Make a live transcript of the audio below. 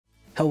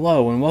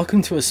Hello and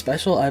welcome to a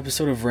special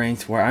episode of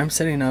Ranked where I'm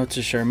setting out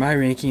to share my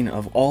ranking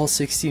of all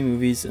 60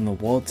 movies in the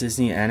Walt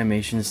Disney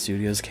Animation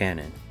Studios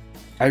canon.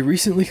 I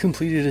recently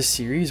completed a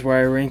series where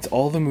I ranked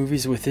all the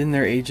movies within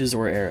their ages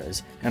or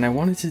eras, and I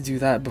wanted to do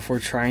that before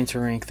trying to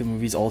rank the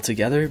movies all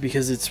together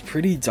because it's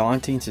pretty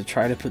daunting to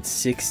try to put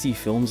 60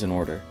 films in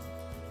order.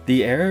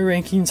 The era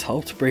rankings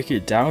helped break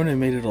it down and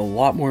made it a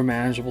lot more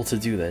manageable to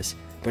do this,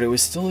 but it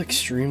was still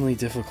extremely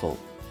difficult.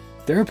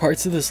 There are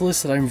parts of this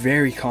list that I'm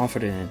very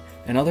confident in,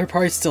 and other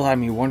parts still have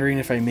me wondering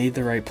if I made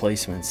the right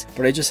placements,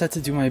 but I just had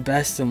to do my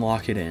best and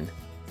lock it in.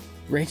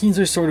 Rankings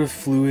are sort of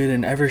fluid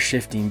and ever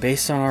shifting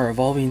based on our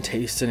evolving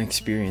tastes and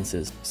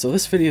experiences, so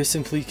this video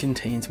simply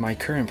contains my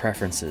current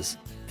preferences.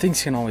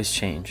 Things can always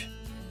change.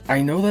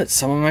 I know that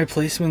some of my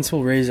placements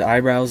will raise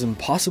eyebrows and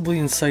possibly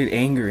incite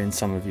anger in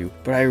some of you,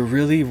 but I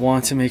really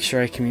want to make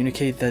sure I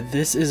communicate that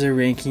this is a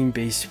ranking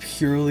based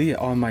purely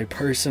on my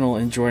personal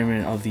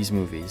enjoyment of these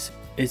movies.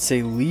 It's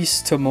a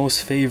least to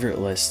most favorite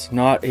list,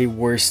 not a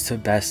worst to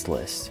best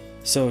list.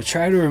 So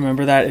try to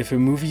remember that if a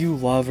movie you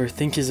love or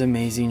think is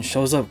amazing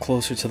shows up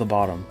closer to the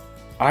bottom.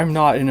 I'm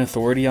not an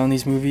authority on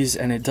these movies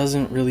and it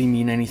doesn't really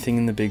mean anything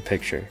in the big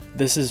picture.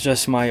 This is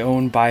just my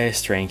own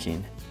biased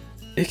ranking.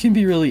 It can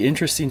be really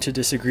interesting to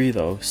disagree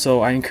though, so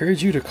I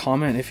encourage you to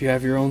comment if you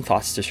have your own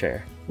thoughts to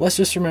share. Let's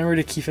just remember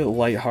to keep it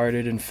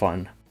lighthearted and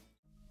fun.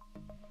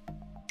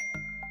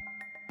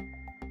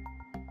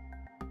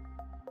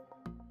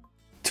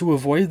 To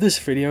avoid this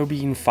video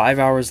being 5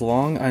 hours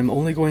long, I'm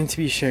only going to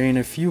be sharing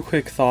a few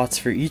quick thoughts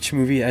for each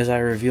movie as I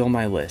reveal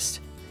my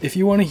list. If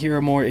you want to hear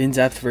a more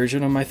in-depth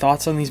version of my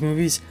thoughts on these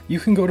movies, you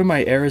can go to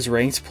my Eras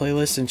Ranked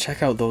playlist and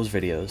check out those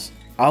videos.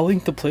 I'll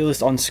link the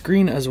playlist on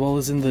screen as well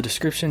as in the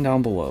description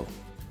down below.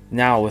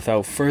 Now,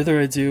 without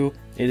further ado,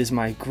 it is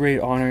my great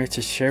honor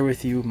to share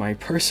with you my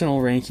personal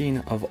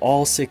ranking of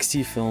all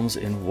 60 films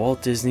in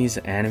Walt Disney's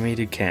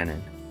animated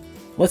canon.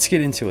 Let's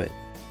get into it.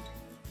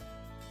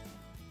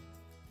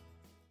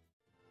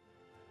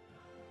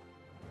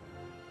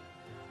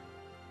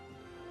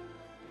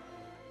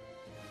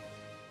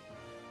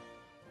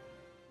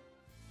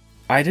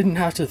 I didn't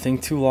have to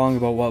think too long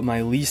about what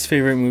my least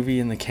favorite movie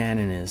in the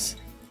canon is.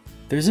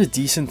 There's a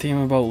decent theme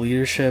about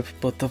leadership,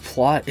 but the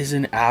plot is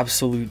an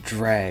absolute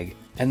drag,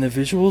 and the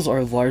visuals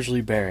are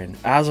largely barren,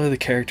 as are the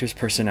characters'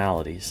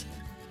 personalities.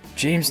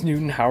 James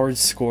Newton Howard's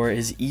score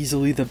is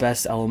easily the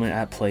best element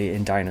at play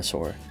in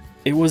Dinosaur.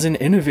 It was an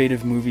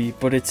innovative movie,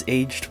 but it's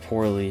aged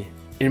poorly.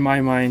 In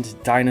my mind,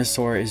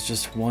 Dinosaur is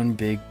just one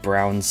big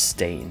brown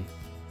stain.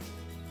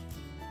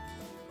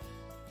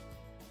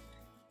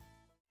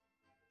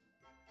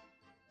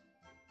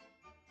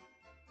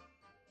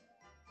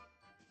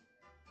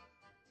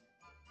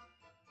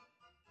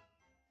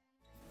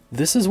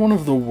 This is one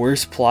of the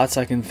worst plots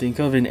I can think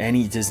of in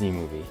any Disney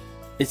movie.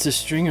 It's a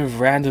string of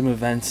random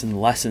events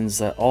and lessons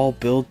that all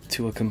build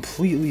to a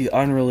completely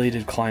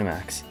unrelated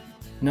climax.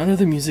 None of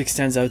the music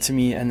stands out to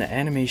me and the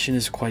animation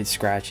is quite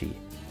scratchy.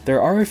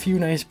 There are a few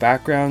nice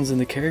backgrounds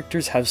and the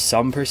characters have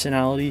some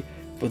personality,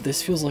 but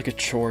this feels like a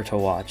chore to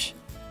watch.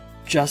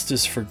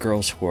 Justice for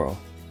Girl Squirrel.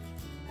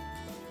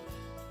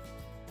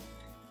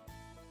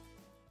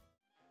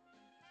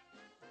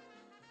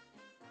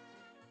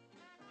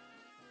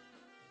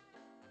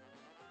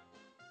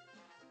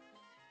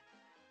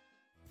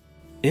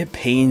 It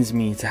pains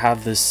me to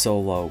have this so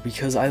low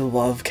because I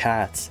love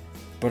cats,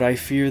 but I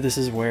fear this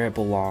is where it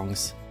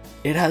belongs.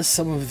 It has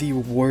some of the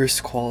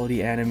worst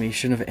quality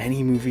animation of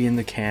any movie in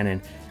the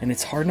canon, and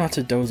it's hard not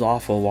to doze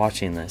off while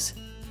watching this.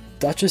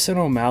 Duchess and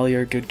O'Malley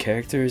are good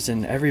characters,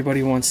 and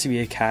Everybody Wants to Be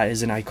a Cat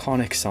is an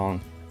iconic song,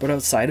 but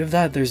outside of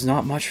that there's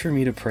not much for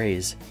me to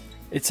praise.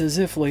 It's as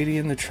if Lady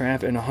and the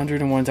Tramp and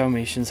 101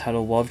 Dalmatians had a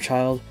love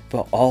child,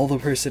 but all the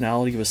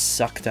personality was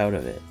sucked out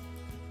of it.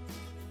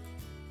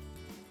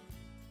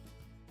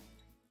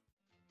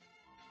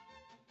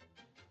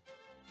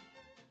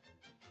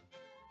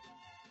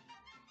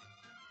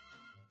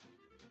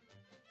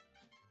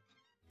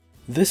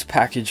 This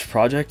package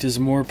project is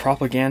more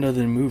propaganda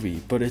than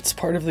movie, but it's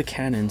part of the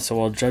canon,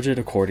 so I'll judge it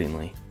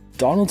accordingly.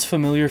 Donald's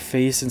familiar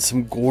face and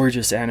some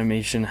gorgeous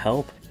animation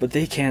help, but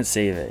they can't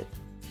save it.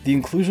 The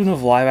inclusion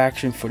of live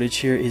action footage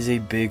here is a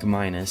big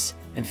minus,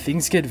 and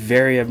things get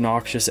very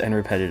obnoxious and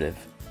repetitive.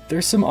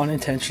 There's some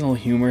unintentional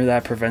humor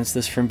that prevents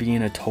this from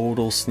being a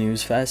total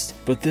snooze fest,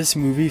 but this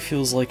movie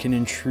feels like an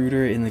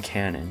intruder in the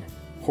canon.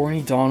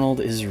 Horny Donald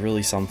is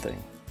really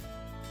something.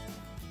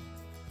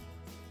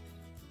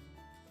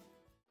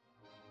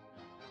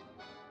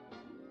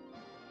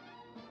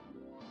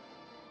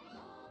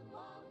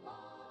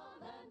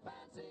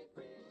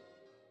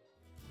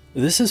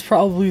 This is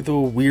probably the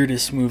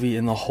weirdest movie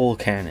in the whole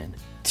canon.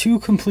 Two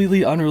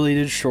completely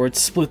unrelated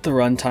shorts split the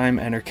runtime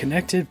and are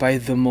connected by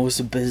the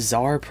most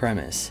bizarre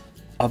premise.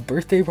 A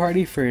birthday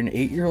party for an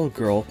 8-year-old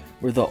girl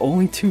where the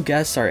only two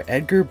guests are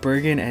Edgar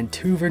Bergen and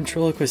two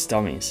ventriloquist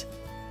dummies.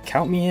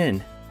 Count me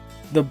in.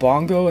 The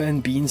Bongo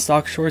and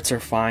Beanstalk shorts are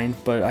fine,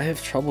 but I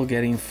have trouble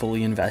getting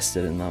fully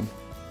invested in them.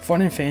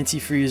 Fun and Fancy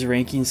Free is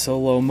ranking so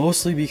low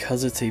mostly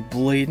because it's a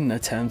blatant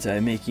attempt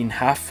at making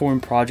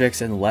half-formed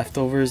projects and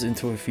leftovers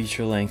into a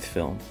feature-length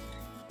film.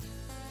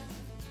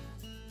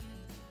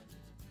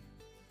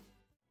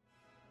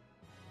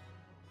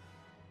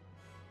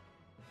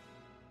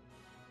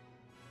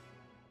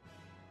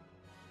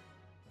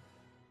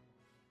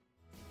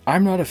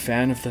 I'm not a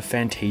fan of the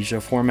Fantasia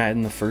format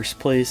in the first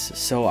place,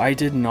 so I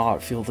did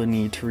not feel the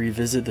need to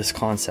revisit this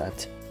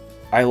concept.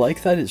 I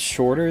like that it's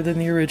shorter than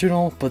the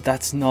original, but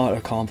that's not a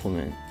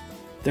compliment.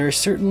 There are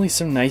certainly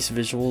some nice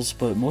visuals,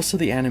 but most of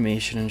the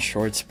animation and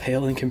shorts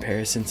pale in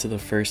comparison to the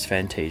first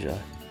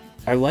Fantasia.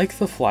 I like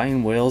the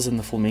flying whales and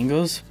the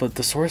flamingos, but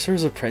the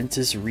Sorcerer's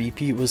Apprentice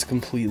repeat was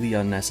completely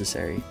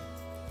unnecessary.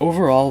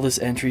 Overall, this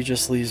entry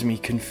just leaves me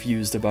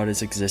confused about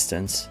its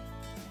existence.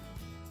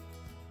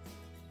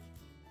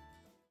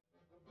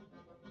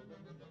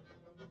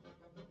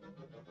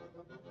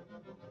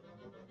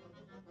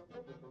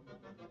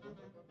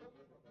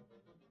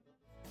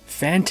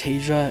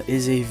 Fantasia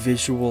is a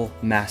visual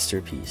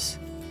masterpiece.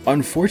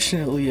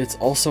 Unfortunately, it's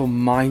also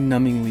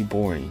mind-numbingly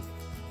boring.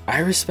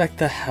 I respect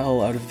the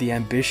hell out of the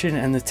ambition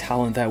and the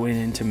talent that went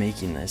into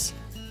making this,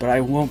 but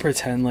I won't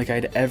pretend like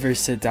I'd ever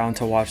sit down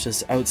to watch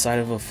this outside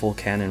of a full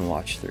canon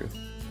watch through.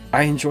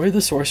 I enjoy the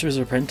Sorcerer's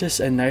Apprentice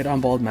and Night on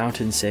Bald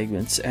Mountain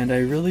segments, and I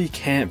really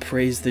can't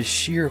praise the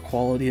sheer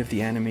quality of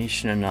the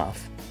animation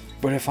enough.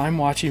 But if I'm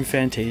watching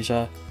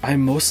Fantasia,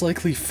 I'm most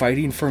likely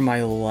fighting for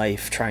my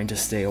life trying to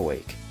stay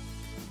awake.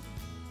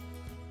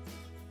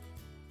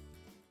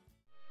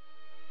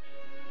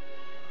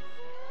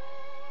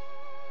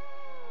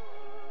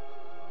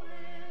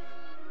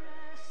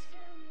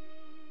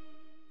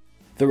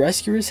 The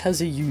Rescuers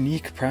has a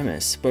unique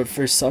premise, but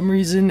for some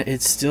reason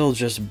it still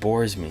just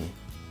bores me.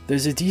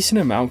 There's a decent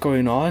amount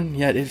going on,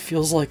 yet it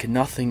feels like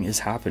nothing is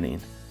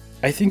happening.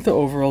 I think the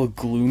overall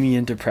gloomy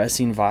and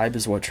depressing vibe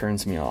is what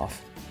turns me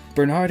off.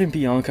 Bernard and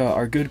Bianca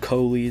are good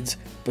co-leads,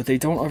 but they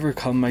don't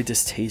overcome my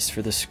distaste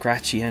for the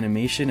scratchy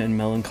animation and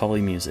melancholy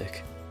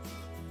music.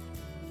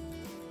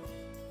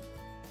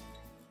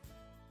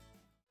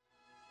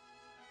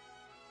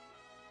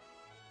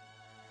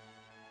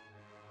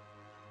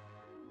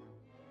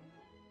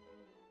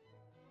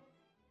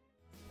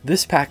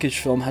 This package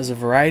film has a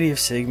variety of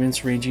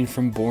segments ranging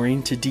from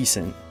boring to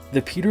decent.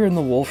 The Peter and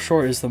the Wolf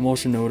short is the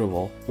most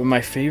notable, but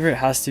my favorite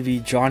has to be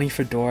Johnny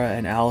Fedora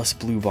and Alice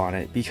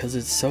Bluebonnet because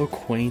it's so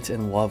quaint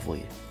and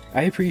lovely.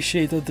 I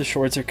appreciate that the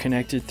shorts are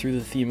connected through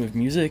the theme of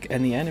music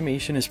and the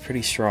animation is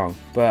pretty strong,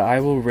 but I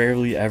will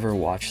rarely ever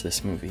watch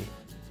this movie.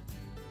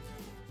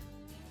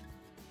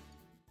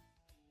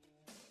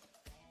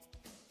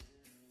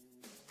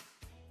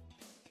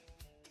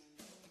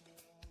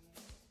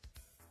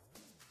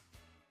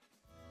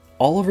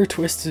 Oliver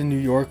Twist in New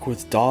York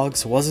with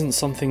dogs wasn't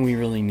something we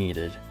really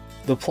needed.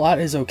 The plot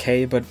is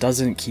okay, but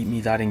doesn't keep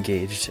me that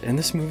engaged, and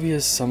this movie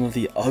has some of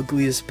the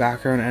ugliest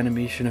background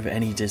animation of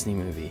any Disney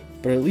movie,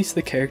 but at least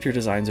the character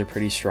designs are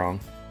pretty strong.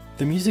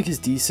 The music is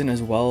decent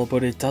as well,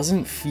 but it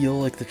doesn't feel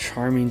like the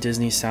charming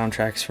Disney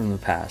soundtracks from the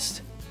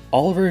past.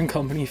 Oliver and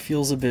Company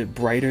feels a bit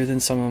brighter than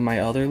some of my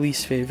other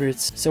least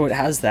favorites, so it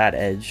has that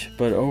edge,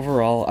 but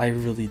overall I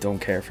really don't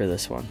care for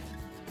this one.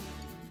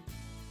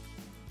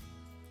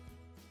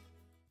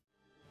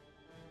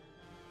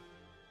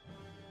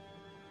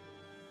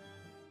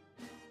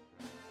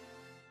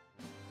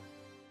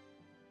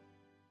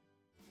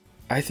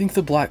 I think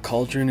The Black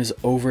Cauldron is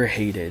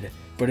overhated,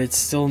 but it's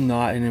still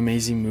not an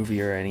amazing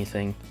movie or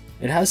anything.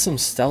 It has some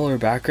stellar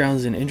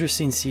backgrounds and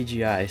interesting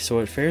CGI, so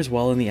it fares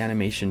well in the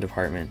animation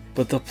department,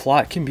 but the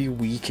plot can be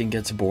weak and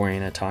gets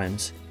boring at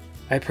times.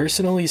 I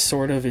personally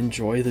sort of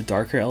enjoy the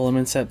darker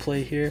elements at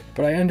play here,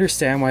 but I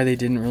understand why they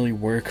didn't really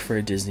work for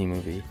a Disney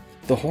movie.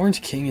 The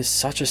Horned King is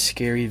such a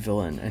scary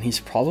villain, and he's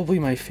probably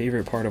my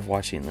favorite part of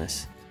watching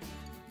this.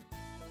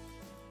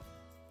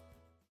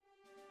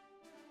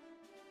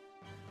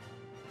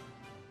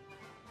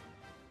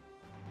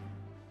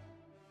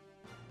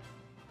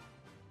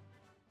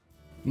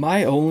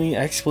 My only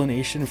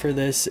explanation for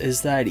this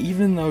is that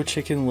even though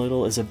Chicken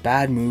Little is a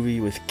bad movie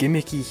with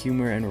gimmicky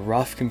humor and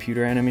rough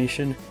computer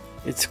animation,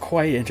 it's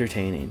quite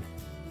entertaining.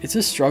 It's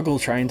a struggle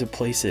trying to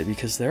place it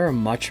because there are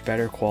much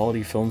better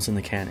quality films in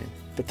the canon,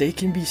 but they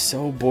can be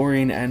so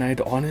boring and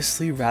I'd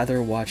honestly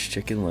rather watch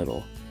Chicken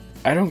Little.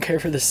 I don't care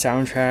for the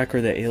soundtrack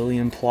or the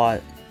alien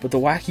plot, but the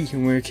wacky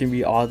humor can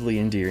be oddly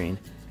endearing,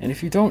 and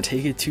if you don't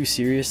take it too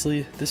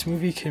seriously, this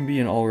movie can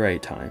be an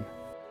alright time.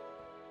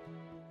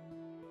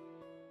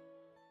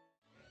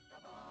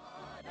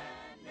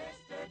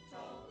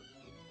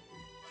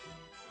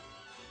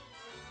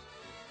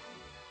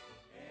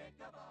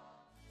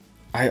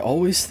 I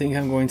always think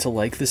I'm going to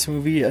like this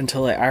movie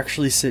until I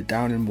actually sit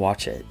down and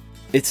watch it.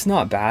 It's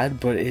not bad,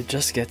 but it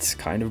just gets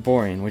kind of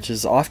boring, which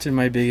is often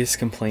my biggest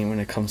complaint when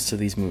it comes to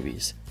these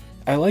movies.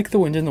 I like The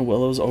Wind in the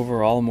Willows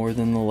overall more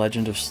than The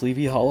Legend of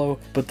Sleepy Hollow,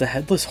 but the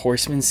Headless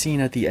Horseman scene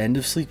at the end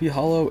of Sleepy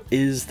Hollow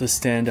is the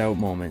standout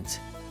moment.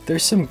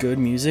 There's some good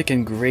music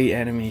and great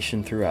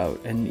animation throughout,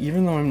 and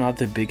even though I'm not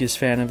the biggest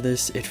fan of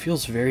this, it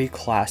feels very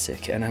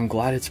classic and I'm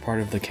glad it's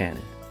part of the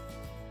canon.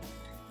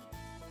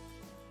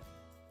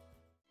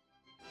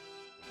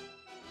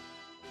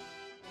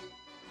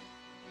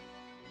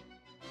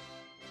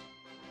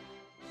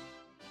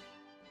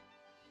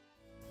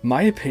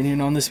 My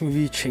opinion on this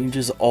movie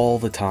changes all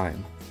the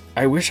time.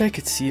 I wish I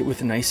could see it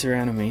with nicer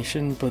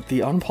animation, but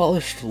the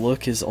unpolished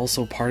look is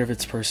also part of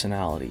its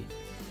personality.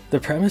 The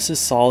premise is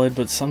solid,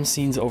 but some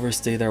scenes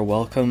overstay their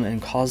welcome and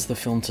cause the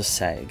film to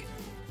sag.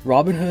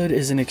 Robin Hood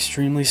is an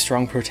extremely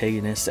strong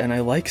protagonist, and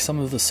I like some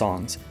of the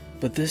songs,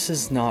 but this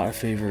is not a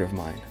favorite of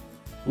mine.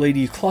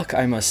 Lady Cluck,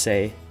 I must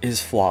say,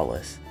 is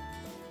flawless.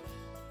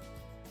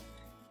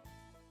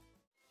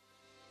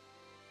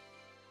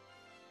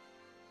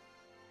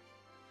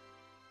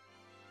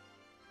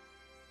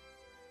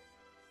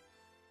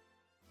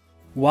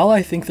 While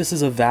I think this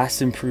is a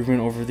vast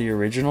improvement over the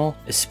original,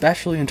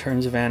 especially in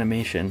terms of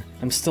animation,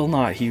 I'm still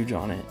not huge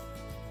on it.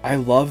 I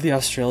love the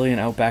Australian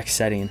outback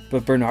setting,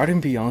 but Bernard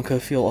and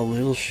Bianca feel a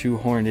little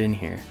shoehorned in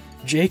here.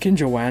 Jake and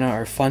Joanna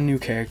are fun new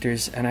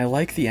characters, and I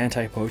like the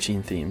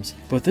anti-poaching themes,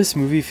 but this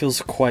movie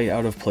feels quite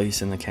out of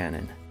place in the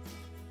canon.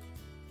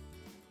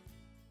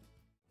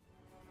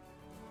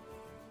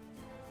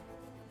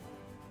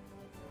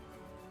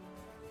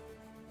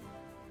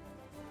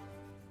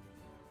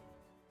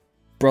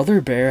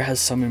 Brother Bear has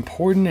some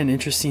important and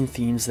interesting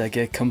themes that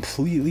get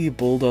completely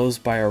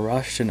bulldozed by a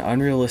rushed and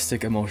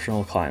unrealistic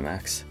emotional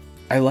climax.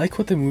 I like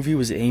what the movie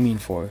was aiming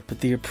for, but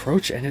the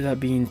approach ended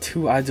up being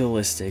too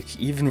idealistic,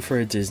 even for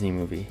a Disney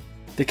movie.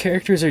 The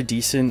characters are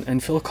decent,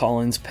 and Phil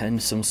Collins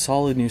penned some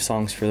solid new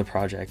songs for the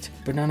project,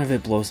 but none of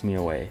it blows me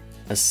away.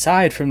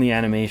 Aside from the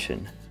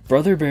animation,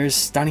 Brother Bear's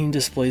stunning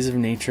displays of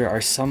nature are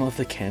some of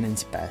the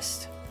canon's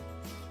best.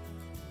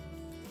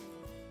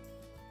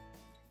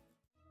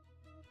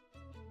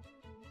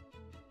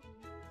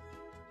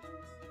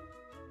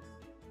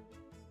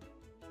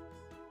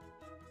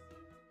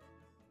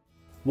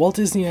 Walt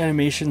Disney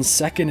Animation's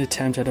second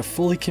attempt at a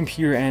fully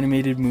computer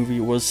animated movie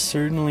was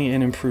certainly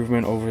an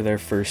improvement over their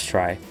first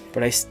try,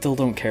 but I still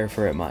don't care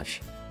for it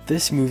much.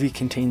 This movie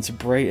contains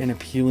bright and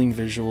appealing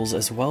visuals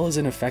as well as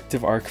an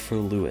effective arc for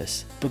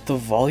Lewis, but the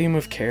volume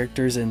of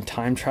characters and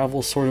time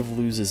travel sort of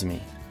loses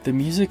me. The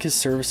music is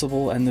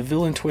serviceable and the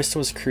villain twist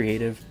was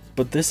creative,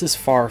 but this is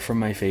far from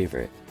my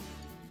favorite.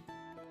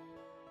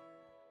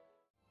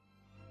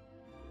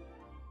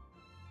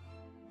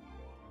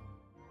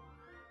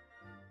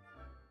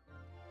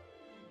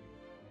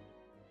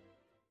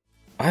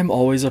 I'm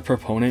always a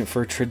proponent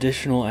for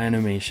traditional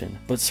animation,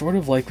 but sort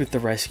of like with The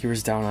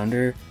Rescuers Down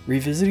Under,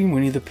 revisiting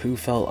Winnie the Pooh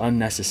felt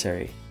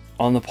unnecessary.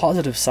 On the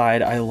positive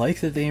side, I like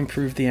that they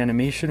improved the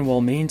animation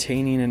while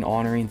maintaining and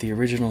honoring the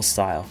original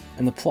style,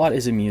 and the plot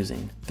is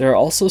amusing. There are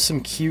also some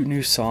cute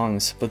new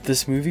songs, but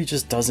this movie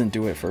just doesn't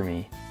do it for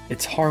me.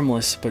 It's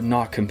harmless, but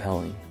not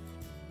compelling.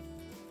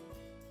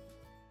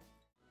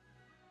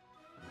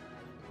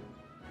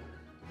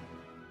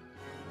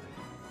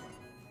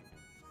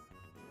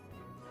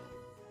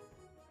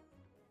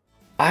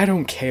 I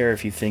don't care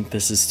if you think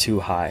this is too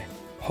high.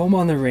 Home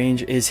on the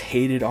Range is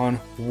hated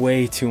on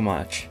way too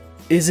much.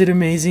 Is it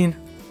amazing?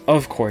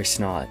 Of course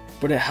not,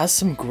 but it has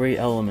some great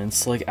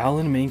elements like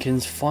Alan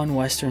Menken's fun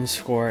western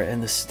score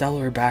and the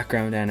stellar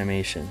background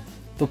animation.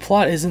 The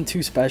plot isn't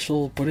too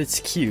special, but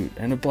it's cute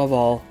and above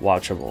all,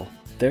 watchable.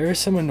 There are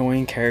some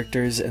annoying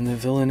characters and the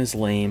villain is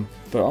lame,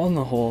 but on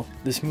the whole,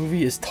 this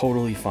movie is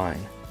totally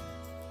fine.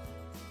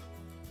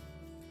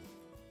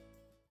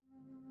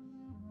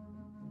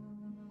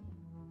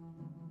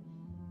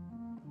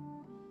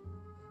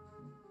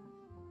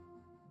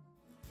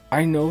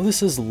 I know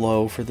this is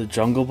low for The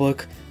Jungle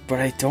Book, but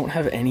I don't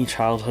have any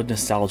childhood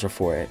nostalgia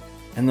for it,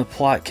 and the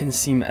plot can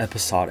seem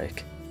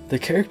episodic. The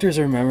characters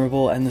are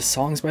memorable and the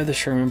songs by the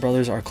Sherman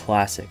Brothers are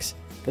classics,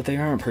 but they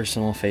aren't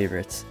personal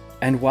favorites.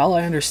 And while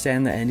I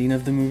understand the ending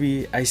of the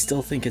movie, I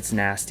still think it's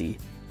nasty.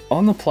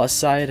 On the plus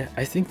side,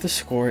 I think the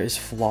score is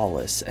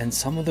flawless and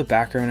some of the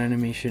background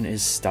animation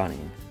is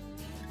stunning.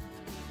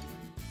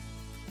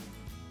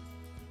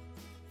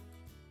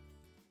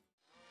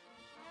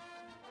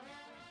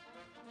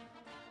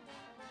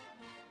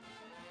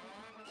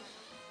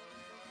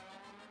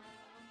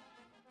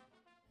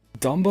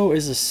 Dumbo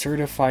is a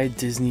certified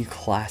Disney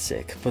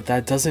classic, but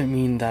that doesn't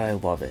mean that I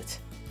love it.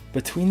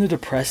 Between the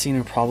depressing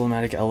and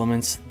problematic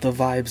elements, the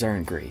vibes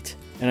aren't great,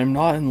 and I'm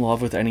not in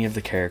love with any of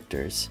the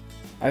characters.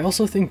 I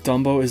also think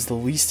Dumbo is the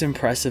least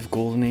impressive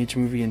Golden Age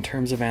movie in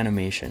terms of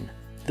animation.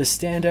 The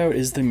standout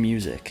is the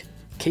music.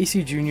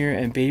 Casey Jr.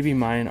 and Baby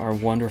Mine are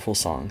wonderful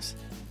songs.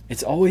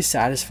 It's always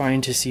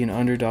satisfying to see an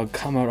underdog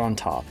come out on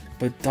top,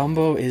 but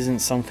Dumbo isn't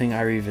something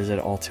I revisit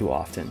all too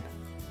often.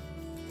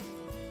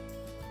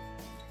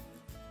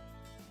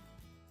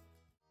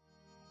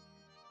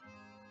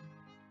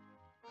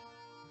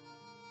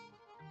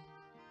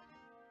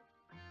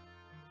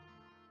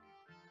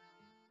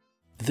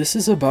 This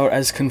is about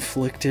as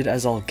conflicted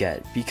as I'll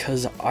get,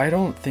 because I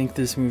don't think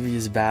this movie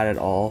is bad at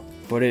all,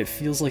 but it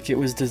feels like it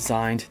was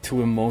designed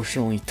to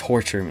emotionally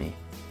torture me.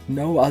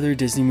 No other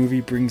Disney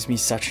movie brings me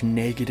such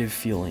negative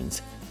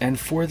feelings, and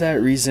for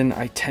that reason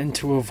I tend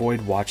to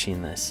avoid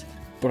watching this.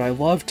 But I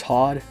love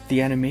Todd, the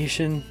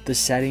animation, the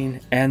setting,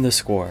 and the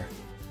score.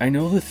 I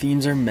know the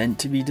themes are meant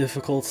to be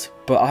difficult,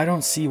 but I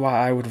don't see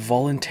why I would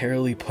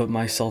voluntarily put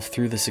myself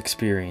through this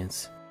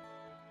experience.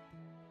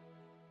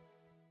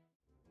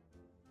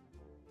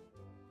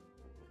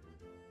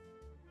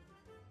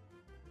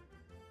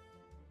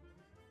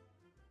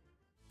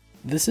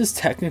 This is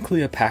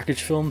technically a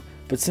package film,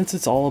 but since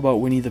it's all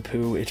about Winnie the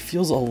Pooh, it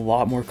feels a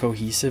lot more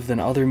cohesive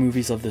than other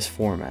movies of this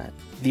format.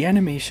 The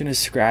animation is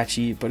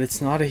scratchy, but it's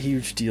not a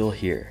huge deal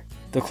here.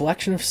 The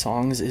collection of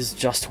songs is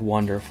just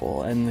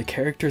wonderful, and the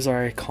characters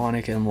are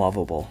iconic and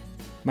lovable.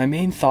 My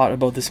main thought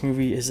about this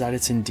movie is that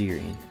it's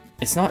endearing.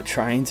 It's not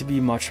trying to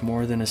be much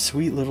more than a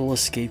sweet little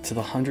escape to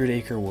the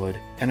 100-acre wood,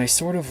 and I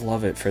sort of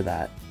love it for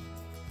that.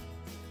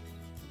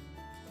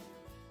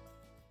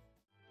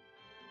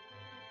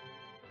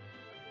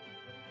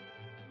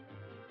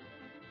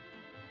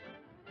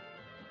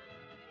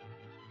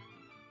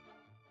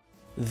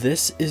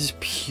 This is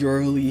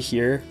purely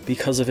here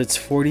because of its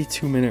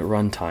 42-minute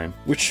runtime,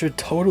 which should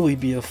totally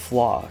be a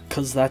flaw,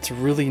 cause that's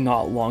really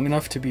not long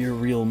enough to be a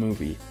real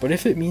movie. But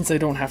if it means I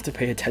don't have to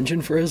pay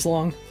attention for as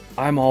long,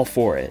 I'm all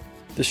for it.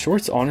 The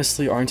shorts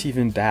honestly aren't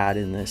even bad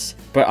in this,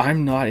 but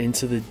I'm not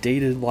into the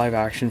dated live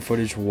action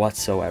footage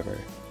whatsoever.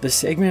 The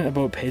segment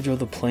about Pedro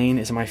the plane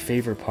is my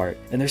favorite part,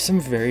 and there's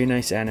some very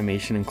nice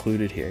animation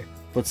included here,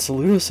 but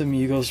Saludos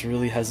Amigos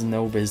really has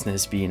no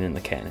business being in the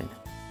canon.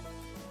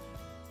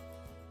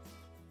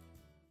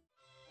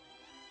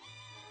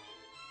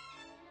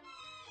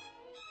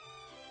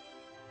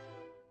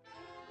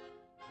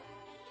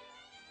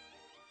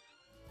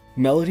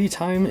 Melody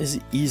Time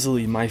is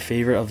easily my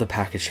favorite of the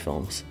package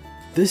films.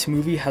 This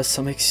movie has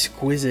some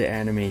exquisite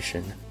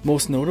animation,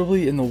 most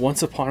notably in the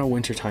Once Upon a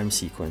Wintertime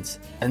sequence,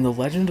 and the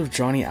Legend of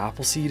Johnny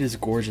Appleseed is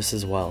gorgeous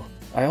as well.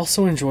 I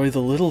also enjoy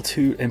the Little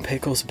Toot and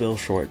Pecos Bill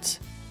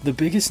shorts. The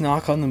biggest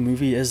knock on the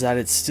movie is that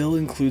it still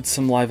includes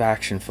some live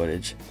action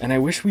footage, and I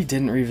wish we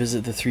didn't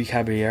revisit the Three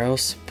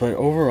Caballeros, but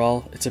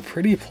overall, it's a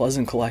pretty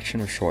pleasant collection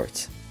of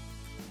shorts.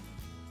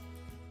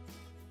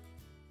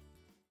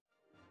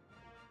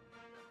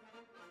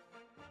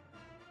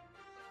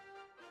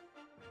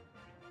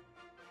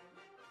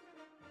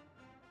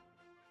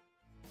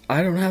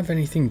 I don't have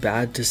anything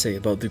bad to say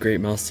about The Great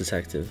Mouse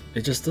Detective,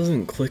 it just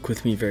doesn't click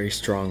with me very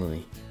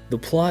strongly. The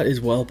plot is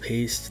well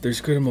paced,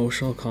 there's good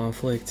emotional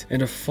conflict,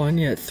 and a fun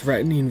yet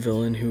threatening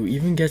villain who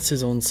even gets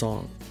his own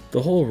song.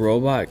 The whole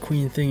robot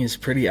queen thing is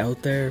pretty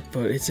out there,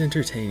 but it's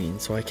entertaining,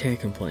 so I can't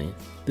complain.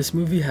 This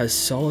movie has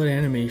solid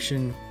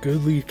animation,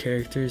 good lead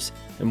characters,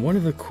 and one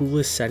of the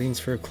coolest settings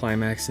for a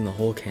climax in the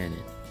whole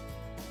canon.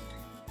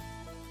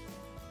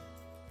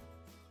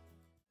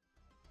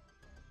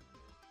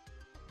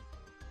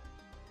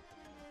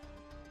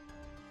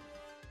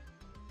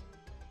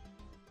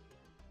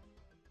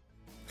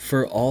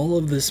 For all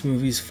of this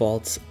movie's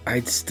faults,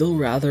 I'd still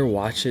rather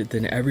watch it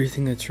than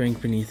everything that's ranked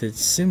beneath it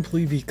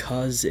simply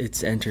because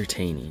it's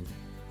entertaining.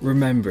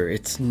 Remember,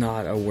 it's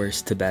not a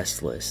worst to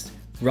best list.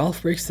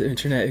 Ralph Breaks the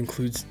Internet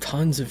includes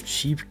tons of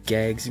cheap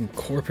gags and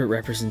corporate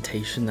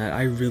representation that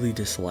I really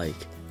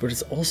dislike, but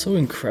it's also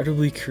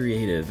incredibly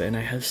creative and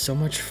I have so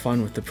much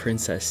fun with the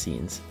princess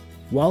scenes.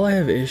 While I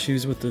have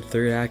issues with the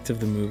third act of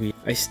the movie,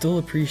 I still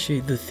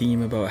appreciate the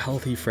theme about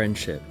healthy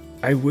friendship.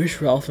 I wish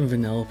Ralph and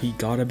Vanellope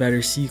got a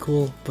better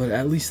sequel, but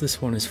at least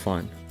this one is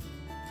fun.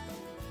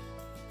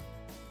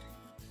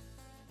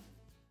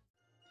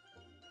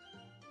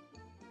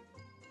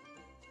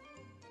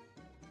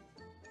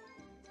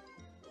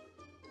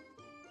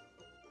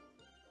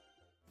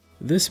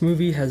 This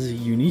movie has a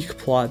unique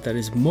plot that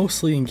is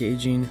mostly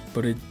engaging,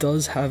 but it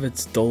does have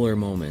its duller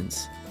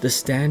moments. The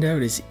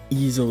standout is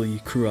easily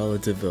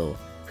Cruella de Vil,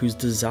 whose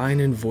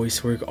design and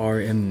voice work are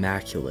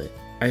immaculate.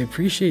 I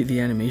appreciate the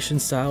animation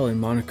style and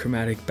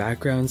monochromatic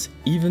backgrounds,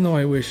 even though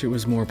I wish it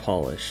was more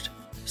polished.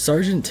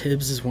 Sergeant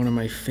Tibbs is one of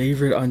my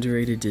favorite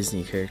underrated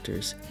Disney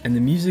characters, and the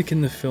music in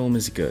the film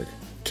is good.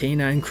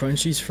 Canine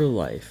Crunchies for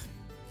life.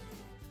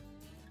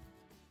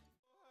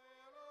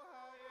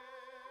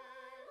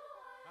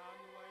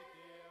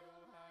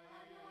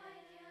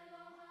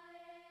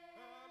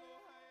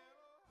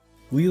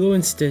 Lilo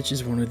and Stitch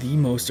is one of the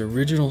most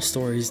original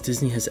stories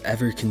Disney has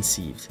ever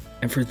conceived,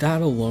 and for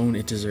that alone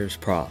it deserves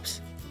props.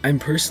 I'm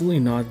personally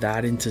not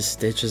that into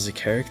Stitch as a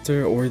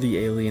character or the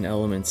alien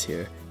elements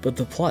here, but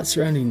the plot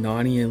surrounding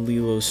Nani and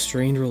Lilo's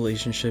strained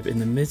relationship in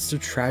the midst of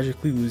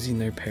tragically losing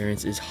their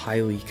parents is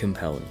highly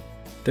compelling.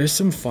 There's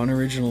some fun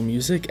original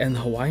music and the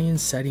Hawaiian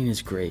setting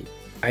is great.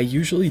 I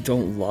usually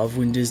don't love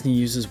when Disney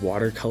uses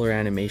watercolor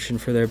animation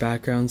for their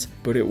backgrounds,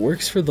 but it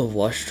works for the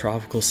lush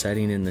tropical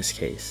setting in this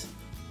case.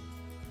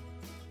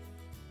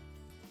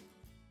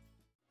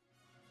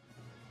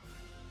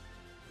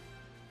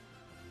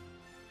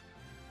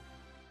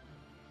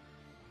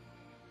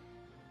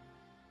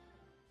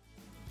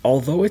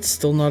 Although it's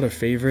still not a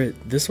favorite,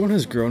 this one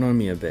has grown on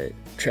me a bit.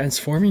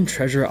 Transforming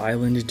Treasure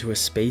Island into a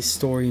space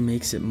story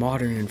makes it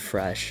modern and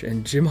fresh,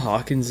 and Jim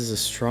Hawkins is a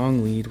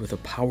strong lead with a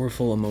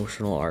powerful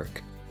emotional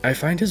arc. I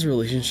find his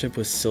relationship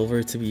with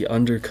Silver to be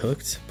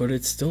undercooked, but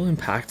it's still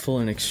impactful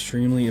and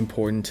extremely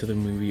important to the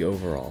movie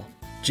overall.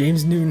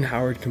 James Newton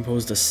Howard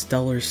composed a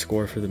stellar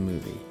score for the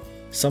movie.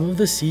 Some of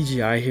the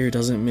CGI here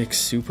doesn't mix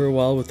super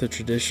well with the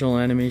traditional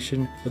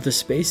animation, but the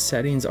space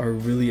settings are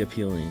really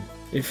appealing.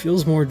 It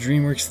feels more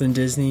DreamWorks than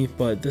Disney,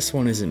 but this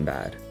one isn't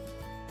bad.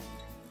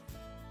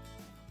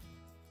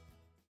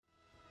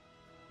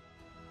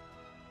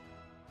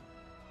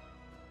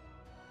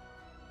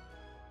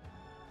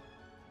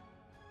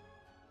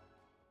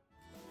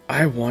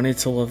 I wanted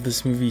to love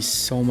this movie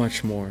so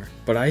much more,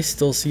 but I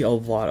still see a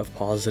lot of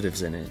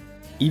positives in it.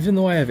 Even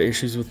though I have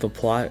issues with the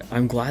plot,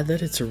 I'm glad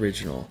that it's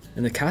original,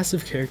 and the cast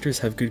of characters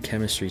have good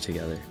chemistry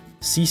together.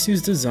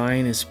 Sisu's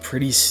design is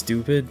pretty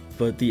stupid,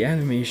 but the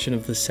animation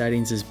of the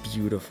settings is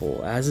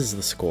beautiful, as is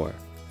the score.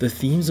 The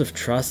themes of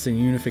trust and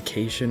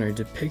unification are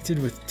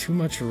depicted with too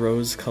much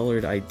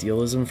rose-colored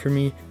idealism for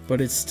me,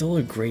 but it's still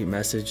a great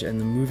message and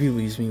the movie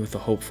leaves me with a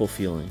hopeful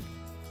feeling.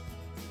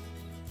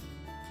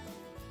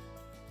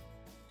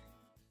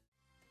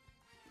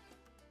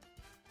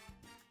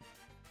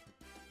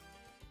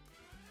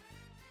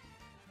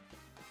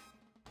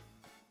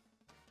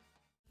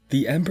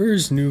 The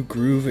Emperor's New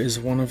Groove is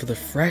one of the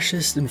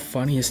freshest and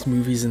funniest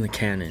movies in the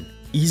canon.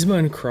 Yzma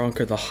and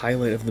Kronk are the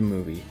highlight of the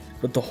movie,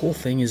 but the whole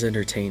thing is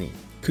entertaining.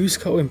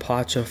 Kuzco and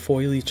Pacha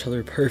foil each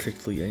other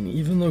perfectly, and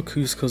even though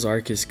Kuzco's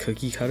arc is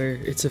cookie cutter,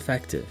 it's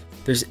effective.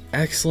 There's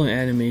excellent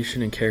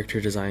animation and character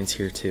designs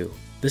here too.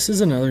 This is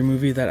another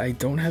movie that I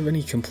don't have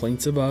any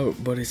complaints about,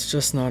 but it's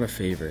just not a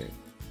favorite.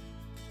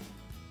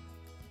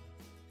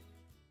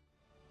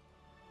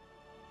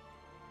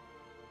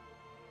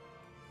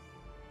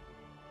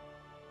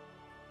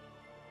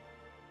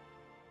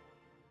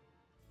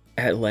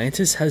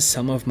 Atlantis has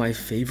some of my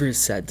favorite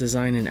set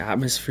design and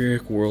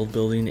atmospheric world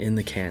building in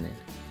the canon.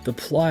 The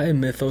plot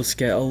and mythos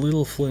get a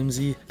little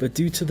flimsy, but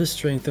due to the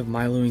strength of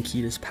Milo and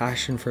Kita's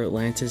passion for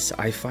Atlantis,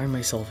 I find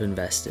myself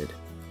invested.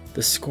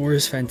 The score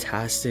is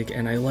fantastic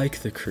and I like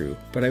the crew,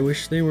 but I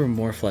wish they were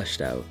more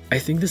fleshed out. I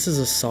think this is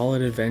a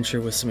solid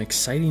adventure with some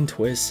exciting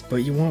twists, but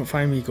you won't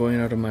find me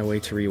going out of my way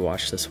to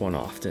rewatch this one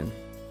often.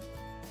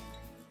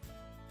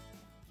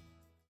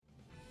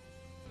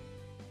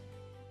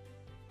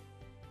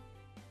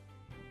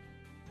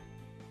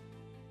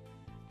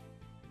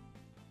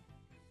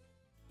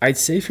 I'd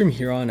say from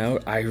here on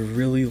out, I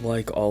really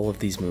like all of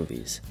these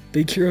movies.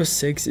 Big Hero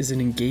 6 is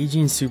an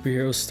engaging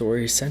superhero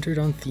story centered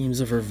on themes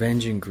of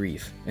revenge and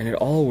grief, and it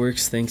all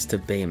works thanks to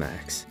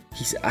Baymax.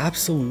 He's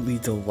absolutely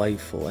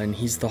delightful, and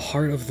he's the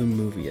heart of the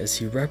movie as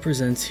he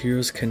represents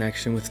Hero's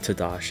connection with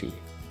Tadashi.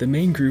 The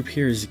main group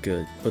here is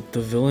good, but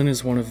the villain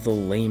is one of the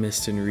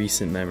lamest in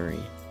recent memory.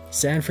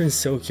 San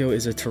Francisco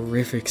is a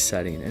terrific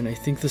setting, and I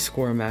think the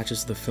score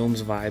matches the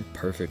film's vibe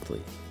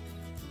perfectly.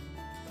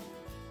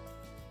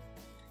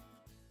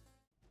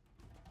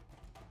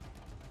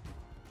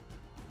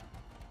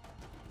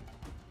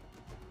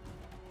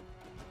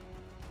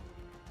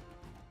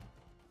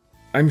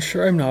 I'm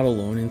sure I'm not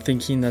alone in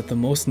thinking that the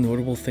most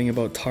notable thing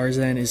about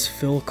Tarzan is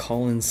Phil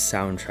Collins'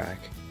 soundtrack.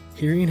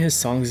 Hearing his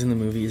songs in the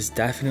movie is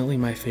definitely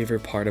my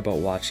favorite part about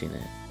watching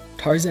it.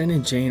 Tarzan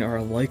and Jane are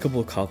a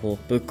likable couple,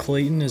 but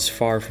Clayton is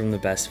far from the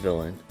best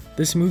villain.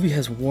 This movie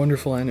has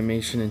wonderful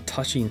animation and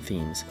touching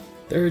themes.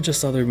 There are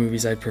just other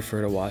movies I'd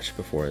prefer to watch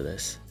before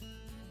this.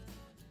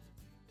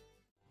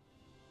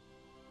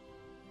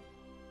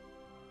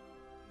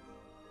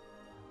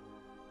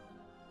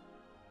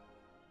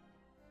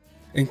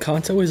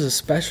 Encanto is a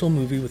special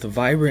movie with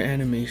vibrant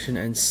animation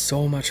and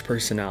so much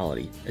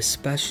personality,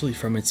 especially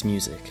from its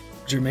music.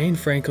 Jermaine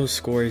Franco's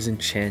score is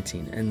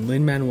enchanting, and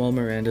Lin-Manuel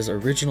Miranda's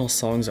original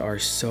songs are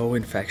so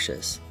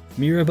infectious.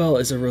 Mirabel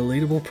is a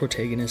relatable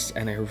protagonist,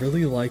 and I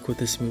really like what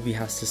this movie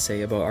has to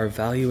say about our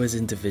value as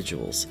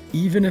individuals,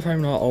 even if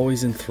I'm not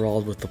always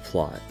enthralled with the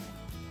plot.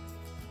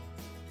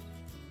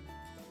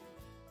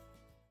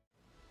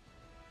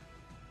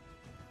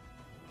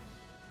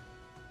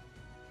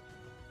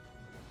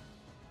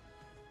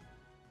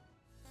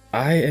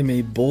 I am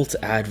a Bolt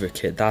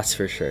advocate, that's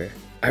for sure.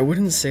 I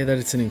wouldn't say that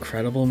it's an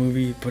incredible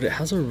movie, but it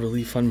has a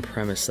really fun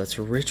premise that's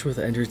rich with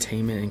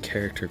entertainment and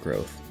character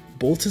growth.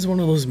 Bolt is one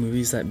of those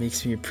movies that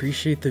makes me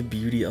appreciate the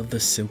beauty of the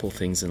simple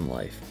things in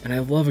life, and I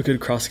love a good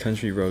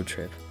cross-country road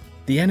trip.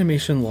 The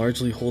animation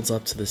largely holds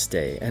up to this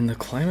day, and the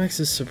climax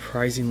is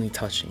surprisingly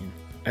touching.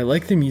 I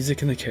like the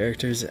music and the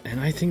characters, and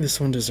I think this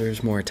one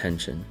deserves more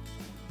attention.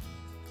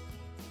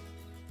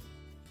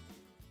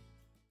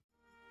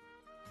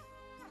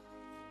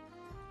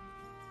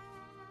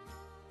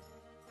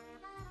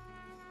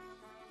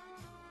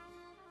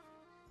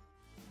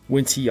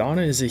 When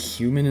Tiana is a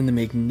human in the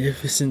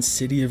magnificent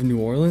city of New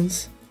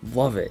Orleans?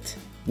 Love it.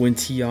 When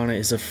Tiana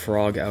is a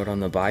frog out on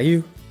the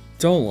bayou?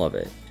 Don't love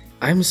it.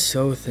 I'm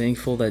so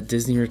thankful that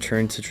Disney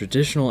returned to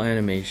traditional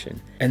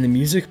animation, and the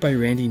music by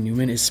Randy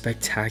Newman is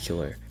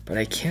spectacular, but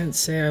I can't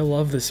say I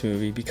love this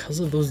movie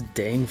because of those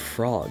dang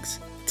frogs.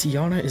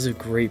 Tiana is a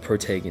great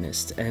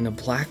protagonist, and a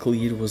black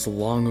lead was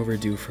long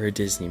overdue for a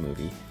Disney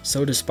movie,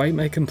 so despite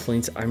my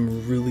complaints,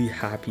 I'm really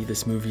happy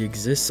this movie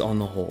exists on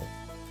the whole.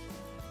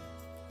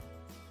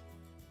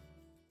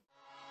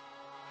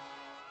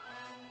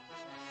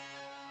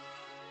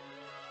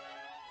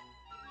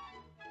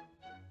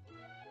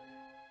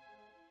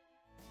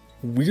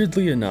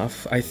 Weirdly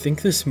enough, I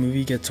think this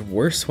movie gets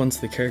worse once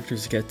the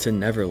characters get to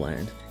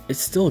Neverland. It's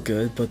still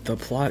good, but the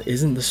plot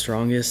isn't the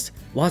strongest,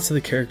 lots of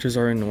the characters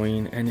are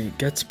annoying, and it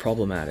gets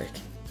problematic.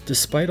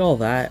 Despite all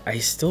that, I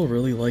still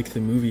really like the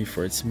movie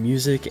for its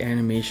music,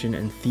 animation,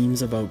 and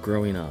themes about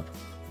growing up.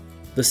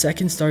 The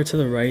Second Star to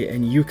the Right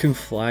and You Can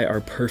Fly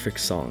are perfect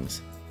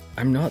songs.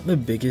 I'm not the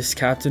biggest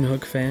Captain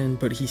Hook fan,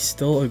 but he's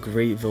still a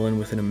great villain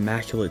with an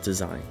immaculate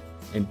design.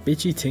 And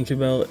Bitchy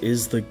Tinkerbell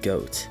is the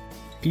GOAT.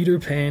 Peter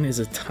Pan is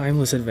a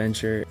timeless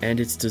adventure, and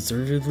it's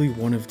deservedly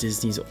one of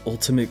Disney's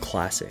ultimate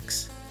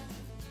classics.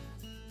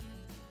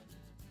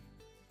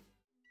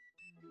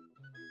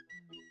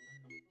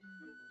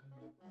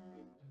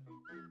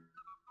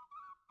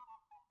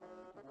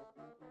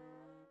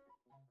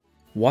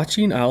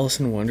 Watching Alice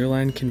in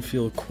Wonderland can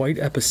feel quite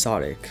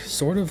episodic,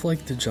 sort of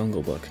like The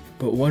Jungle Book,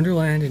 but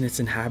Wonderland and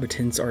its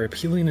inhabitants are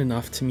appealing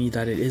enough to me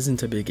that it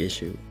isn't a big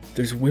issue.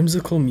 There's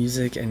whimsical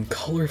music and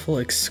colorful,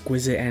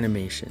 exquisite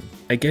animation.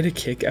 I get a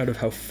kick out of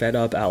how fed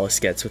up Alice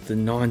gets with the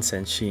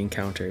nonsense she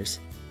encounters.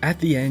 At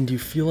the end, you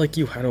feel like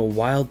you had a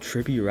wild,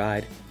 trippy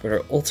ride, but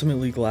are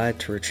ultimately glad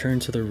to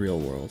return to the real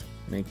world,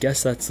 and I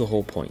guess that's the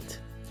whole point.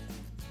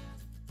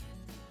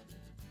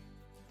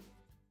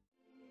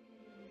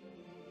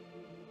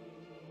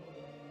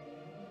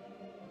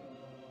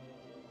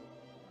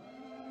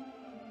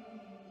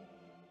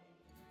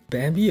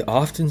 Bambi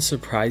often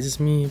surprises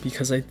me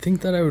because I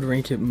think that I would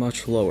rank it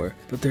much lower,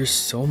 but there's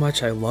so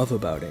much I love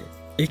about it.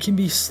 It can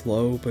be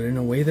slow, but in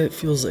a way that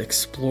feels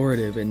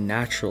explorative and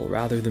natural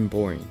rather than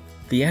boring.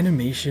 The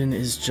animation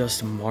is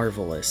just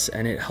marvelous,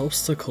 and it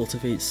helps to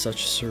cultivate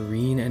such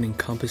serene and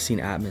encompassing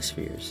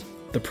atmospheres.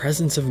 The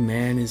presence of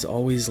man is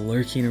always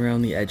lurking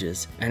around the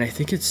edges, and I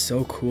think it's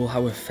so cool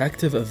how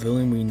effective a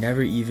villain we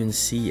never even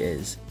see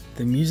is.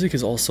 The music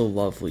is also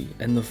lovely,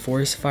 and the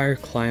forest fire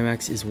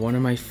climax is one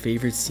of my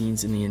favorite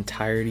scenes in the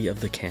entirety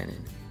of the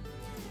canon.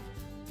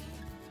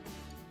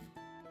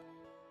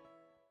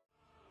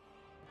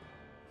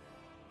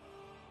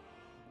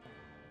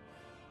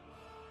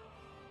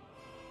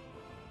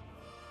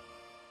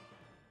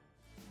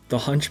 The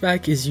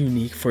Hunchback is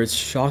unique for its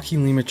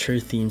shockingly mature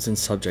themes and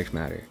subject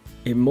matter.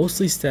 It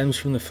mostly stems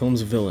from the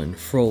film's villain,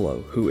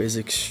 Frollo, who is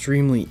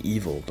extremely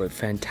evil but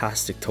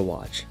fantastic to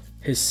watch.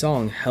 His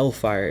song,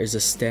 Hellfire, is a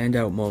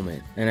standout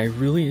moment, and I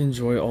really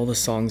enjoy all the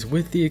songs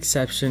with the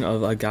exception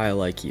of A Guy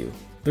Like You.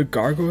 The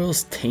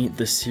gargoyles taint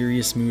the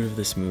serious mood of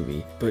this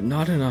movie, but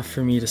not enough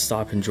for me to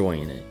stop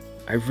enjoying it.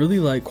 I really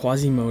like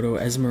Quasimodo,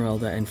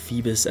 Esmeralda, and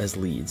Phoebus as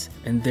leads,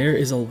 and there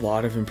is a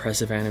lot of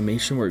impressive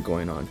animation work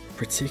going on,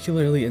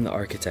 particularly in the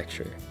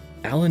architecture.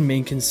 Alan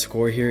Menken's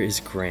score here is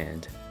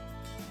grand.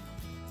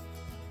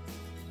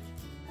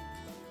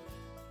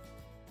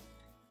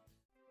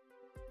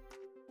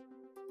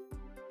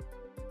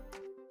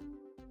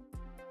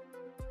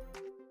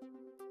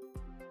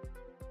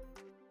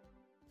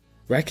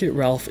 Wreck-It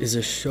Ralph is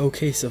a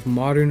showcase of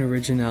modern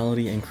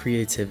originality and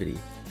creativity.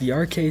 The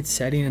arcade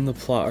setting and the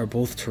plot are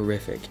both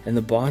terrific, and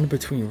the bond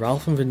between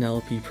Ralph and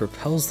Vanellope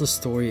propels the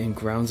story and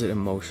grounds it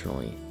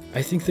emotionally.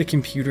 I think the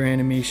computer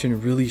animation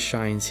really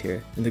shines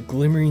here, and the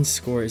glimmering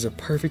score is a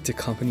perfect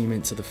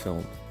accompaniment to the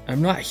film.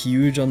 I'm not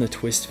huge on the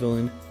twist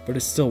villain, but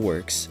it still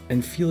works,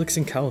 and Felix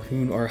and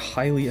Calhoun are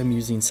highly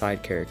amusing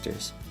side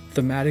characters.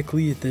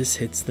 Thematically, this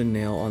hits the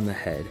nail on the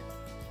head.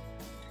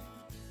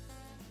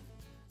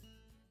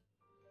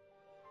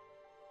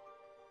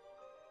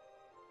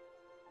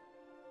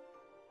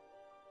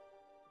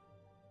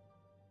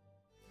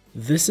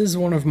 This is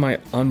one of my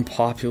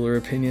unpopular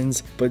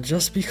opinions, but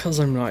just because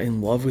I'm not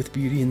in love with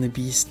Beauty and the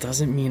Beast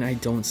doesn't mean I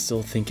don't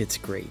still think it's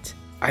great.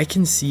 I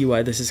can see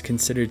why this is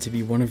considered to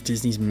be one of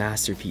Disney's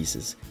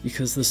masterpieces,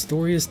 because the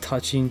story is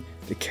touching,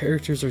 the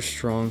characters are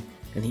strong,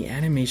 and the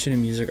animation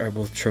and music are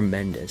both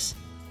tremendous.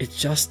 It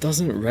just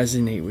doesn't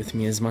resonate with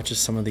me as much as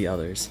some of the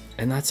others,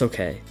 and that's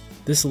okay.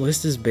 This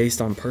list is based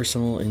on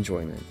personal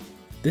enjoyment.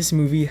 This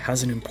movie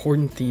has an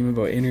important theme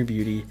about inner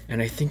beauty,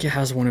 and I think it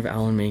has one of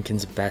Alan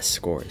Menken's best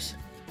scores.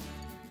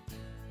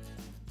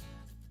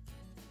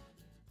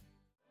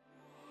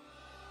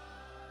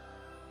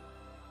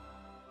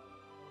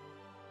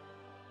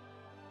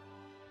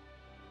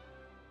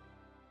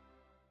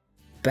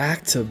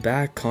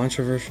 Back-to-back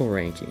controversial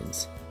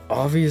rankings.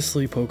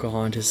 Obviously,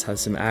 Pocahontas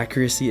has some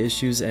accuracy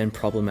issues and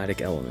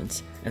problematic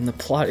elements, and the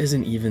plot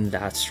isn't even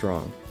that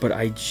strong, but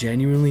I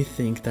genuinely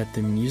think that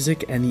the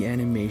music and the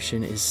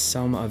animation is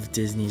some of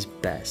Disney's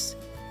best,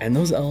 and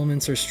those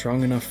elements are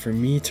strong enough for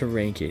me to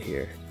rank it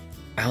here.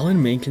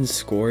 Alan Menken's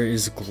score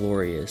is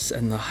glorious,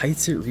 and the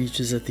heights it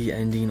reaches at the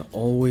ending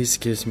always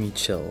gives me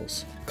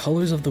chills.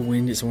 Colors of the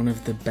Wind is one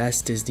of the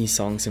best Disney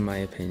songs in my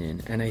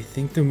opinion, and I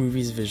think the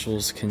movie's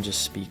visuals can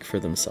just speak for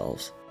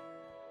themselves.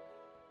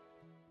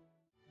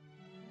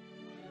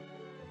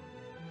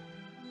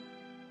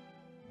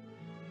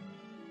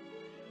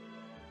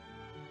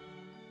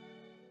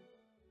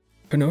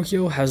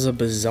 Pinocchio has a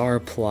bizarre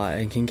plot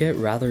and can get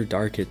rather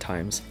dark at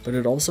times, but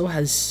it also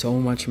has so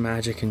much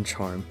magic and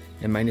charm,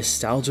 and my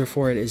nostalgia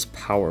for it is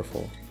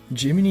powerful.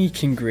 Jiminy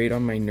can grate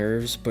on my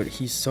nerves, but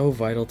he's so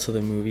vital to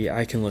the movie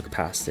I can look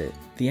past it.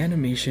 The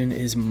animation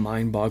is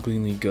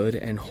mind-bogglingly good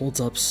and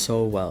holds up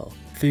so well.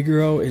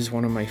 Figaro is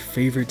one of my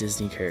favorite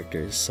Disney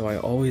characters, so I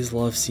always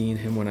love seeing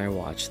him when I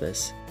watch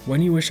this.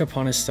 When You Wish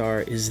Upon a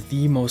Star is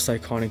the most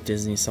iconic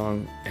Disney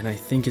song, and I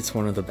think it's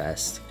one of the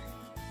best.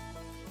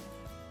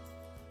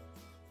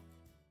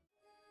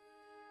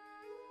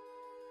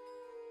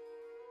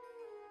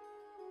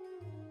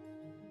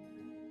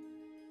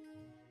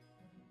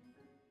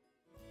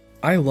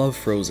 I love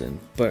Frozen,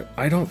 but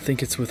I don't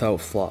think it's without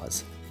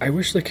flaws. I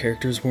wish the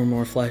characters were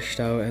more fleshed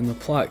out and the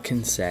plot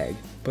can sag,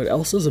 but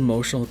Elsa's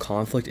emotional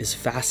conflict is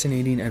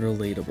fascinating and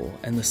relatable,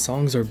 and the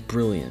songs are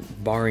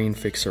brilliant, barring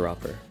Fixer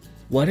Upper.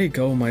 Let It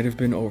Go might have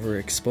been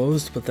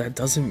overexposed, but that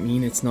doesn't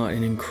mean it's not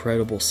an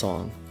incredible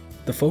song.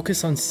 The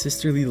focus on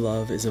sisterly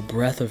love is a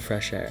breath of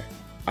fresh air.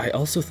 I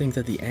also think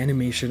that the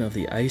animation of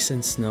the ice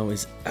and snow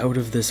is out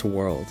of this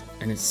world,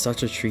 and it's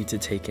such a treat to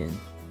take in.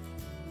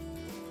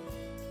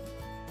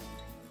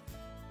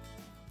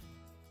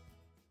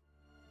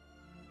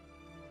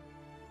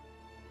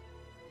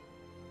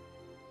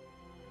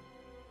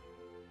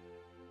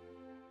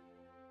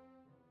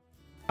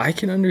 I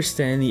can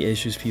understand the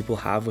issues people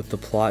have with the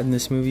plot in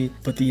this movie,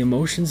 but the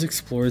emotions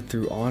explored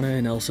through Anna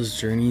and Elsa's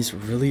journeys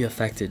really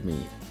affected me,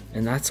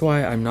 and that's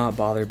why I'm not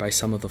bothered by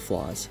some of the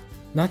flaws.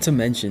 Not to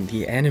mention,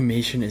 the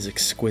animation is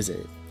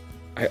exquisite.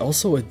 I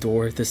also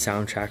adore the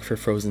soundtrack for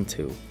Frozen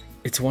 2.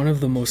 It's one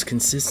of the most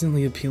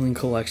consistently appealing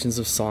collections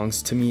of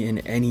songs to me in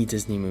any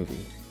Disney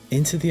movie.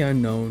 Into the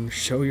Unknown,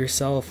 Show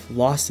Yourself,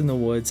 Lost in the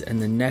Woods, and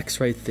The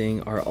Next Right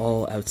Thing are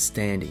all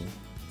outstanding.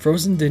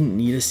 Frozen didn't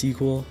need a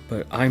sequel,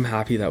 but I'm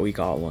happy that we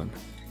got one.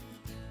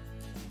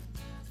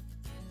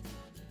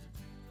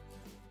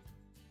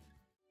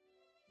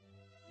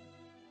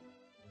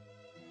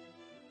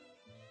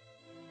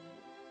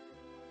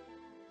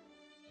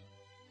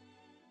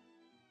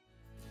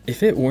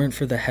 If it weren't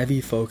for the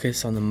heavy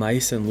focus on the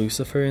mice and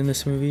Lucifer in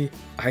this movie,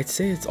 I'd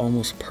say it's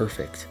almost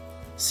perfect.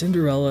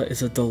 Cinderella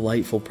is a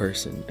delightful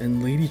person,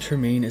 and Lady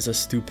Tremaine is a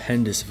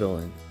stupendous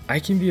villain.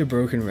 I can be a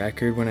broken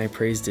record when I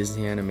praise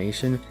Disney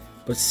animation,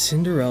 but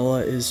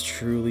Cinderella is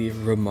truly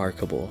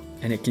remarkable,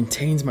 and it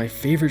contains my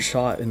favorite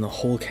shot in the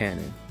whole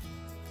canon.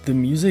 The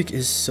music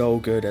is so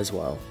good as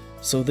well.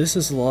 So This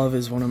Is Love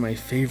is one of my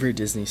favorite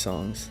Disney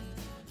songs.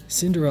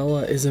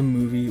 Cinderella is a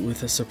movie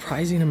with a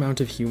surprising amount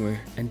of humor,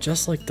 and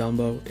just like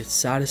Dumbo, it's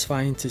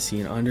satisfying to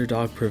see an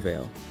underdog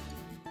prevail.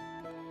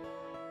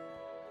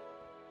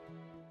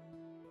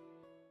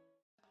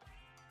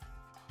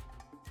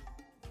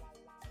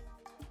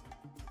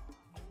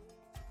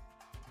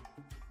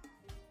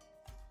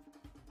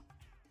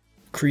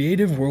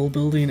 Creative world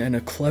building and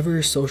a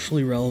clever,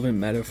 socially relevant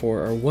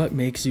metaphor are what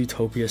makes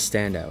Zootopia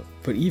stand out,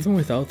 but even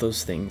without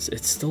those things,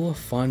 it's still a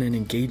fun and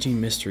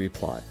engaging mystery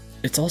plot.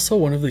 It's also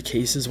one of the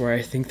cases where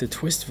I think the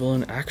twist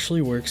villain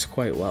actually works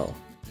quite well.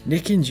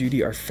 Nick and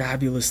Judy are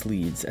fabulous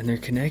leads, and their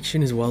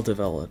connection is well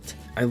developed.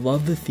 I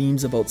love the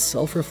themes about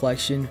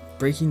self-reflection,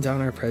 breaking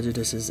down our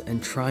prejudices,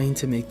 and trying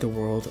to make the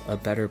world a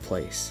better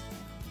place.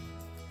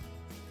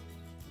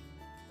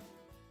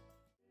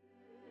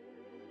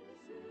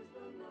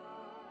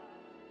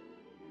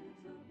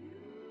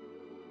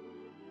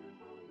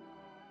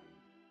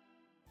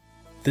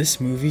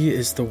 This movie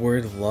is the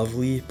word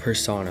lovely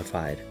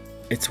personified.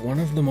 It's one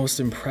of the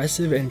most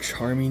impressive and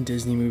charming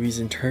Disney movies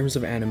in terms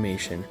of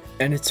animation,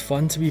 and it's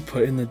fun to be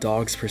put in the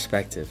dog's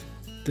perspective.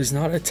 There's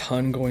not a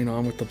ton going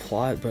on with the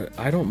plot, but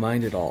I don't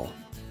mind it all.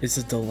 It's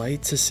a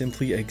delight to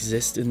simply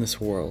exist in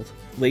this world.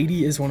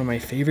 Lady is one of my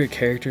favorite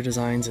character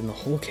designs in the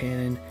whole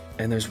canon,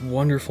 and there's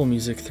wonderful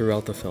music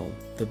throughout the film.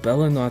 The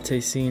Bella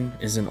Notte scene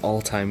is an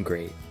all-time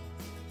great.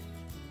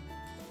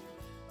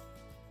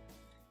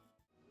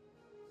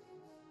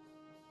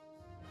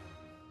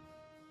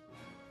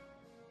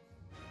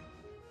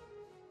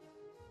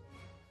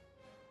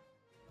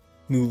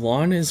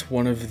 Mulan is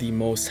one of the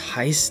most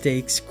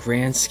high-stakes,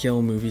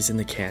 grand-scale movies in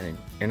the canon,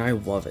 and I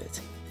love it.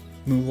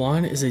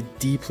 Mulan is a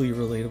deeply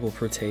relatable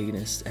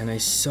protagonist, and I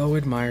so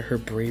admire her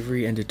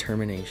bravery and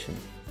determination.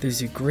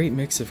 There's a great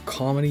mix of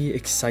comedy,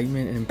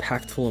 excitement, and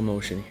impactful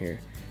emotion here,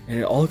 and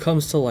it all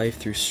comes to life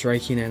through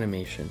striking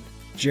animation.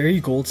 Jerry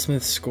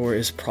Goldsmith's score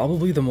is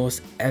probably the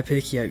most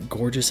epic yet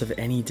gorgeous of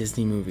any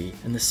Disney movie,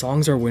 and the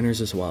songs are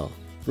winners as well.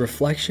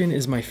 Reflection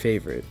is my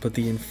favorite, but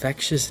the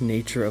infectious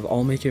nature of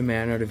I'll Make a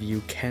Man Out of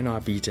You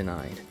cannot be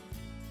denied.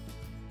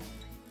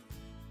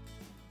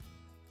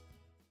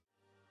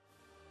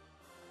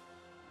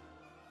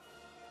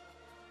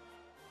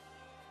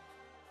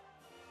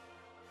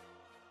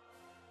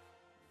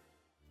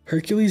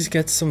 Hercules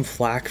gets some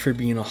flack for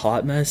being a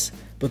hot mess,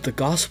 but the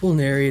gospel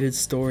narrated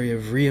story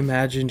of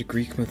reimagined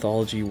Greek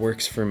mythology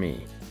works for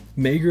me.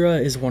 Megara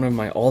is one of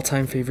my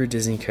all-time favorite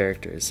Disney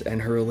characters,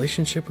 and her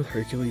relationship with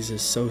Hercules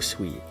is so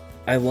sweet.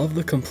 I love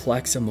the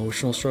complex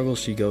emotional struggle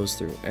she goes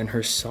through, and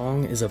her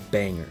song is a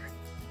banger.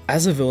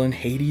 As a villain,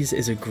 Hades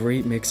is a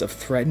great mix of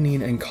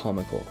threatening and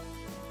comical.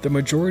 The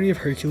majority of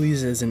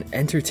Hercules is an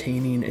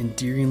entertaining,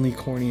 endearingly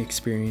corny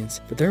experience,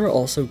 but there are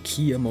also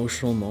key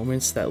emotional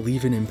moments that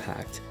leave an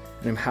impact,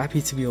 and I'm happy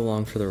to be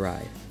along for the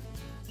ride.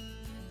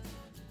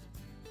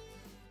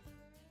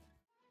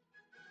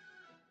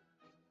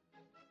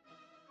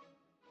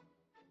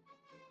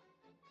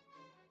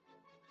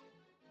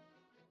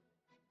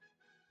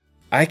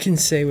 I can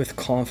say with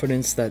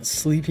confidence that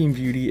Sleeping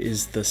Beauty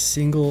is the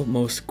single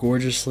most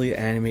gorgeously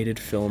animated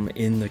film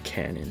in the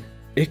canon.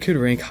 It could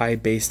rank high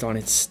based on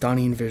its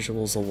stunning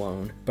visuals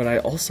alone, but I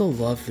also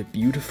love the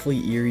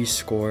beautifully eerie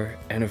score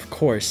and of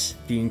course,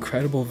 the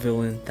incredible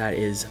villain that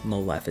is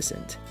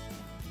Maleficent.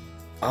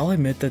 I'll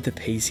admit that the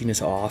pacing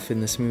is off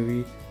in this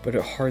movie, but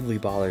it hardly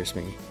bothers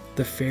me.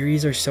 The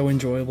fairies are so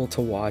enjoyable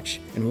to watch,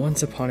 and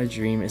Once Upon a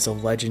Dream is a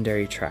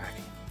legendary track.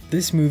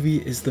 This movie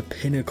is the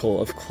pinnacle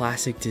of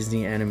classic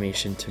Disney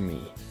animation to me.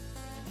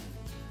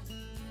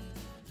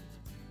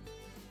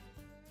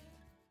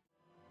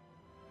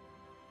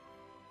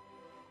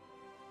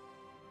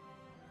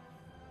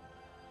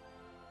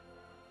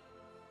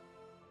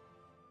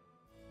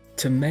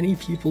 To many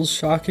people's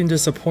shock and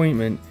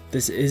disappointment,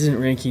 this isn't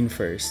ranking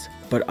first,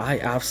 but I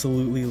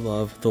absolutely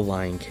love The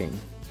Lion King.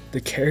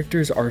 The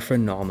characters are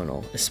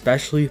phenomenal,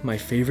 especially my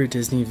favorite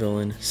Disney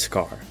villain,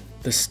 Scar.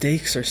 The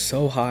stakes are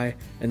so high,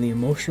 and the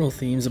emotional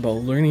themes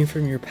about learning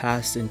from your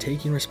past and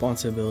taking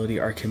responsibility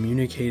are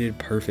communicated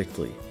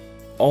perfectly.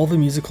 All the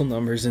musical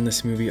numbers in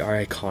this movie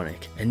are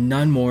iconic, and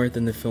none more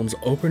than the film's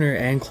opener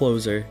and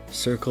closer,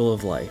 Circle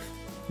of Life.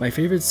 My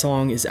favorite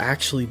song is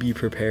actually Be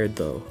Prepared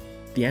though.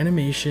 The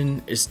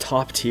animation is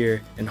top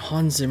tier, and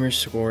Hans Zimmer's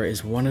score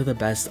is one of the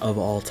best of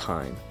all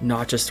time,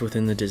 not just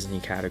within the Disney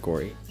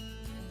category.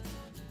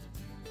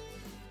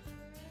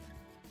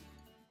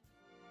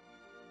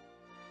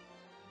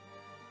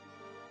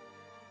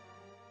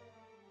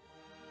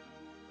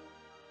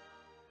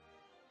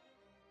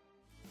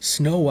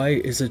 Snow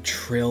White is a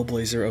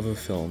trailblazer of a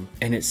film,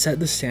 and it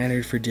set the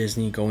standard for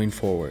Disney going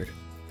forward.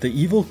 The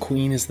evil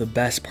queen is the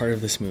best part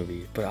of this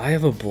movie, but I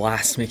have a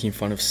blast making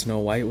fun of Snow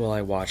White while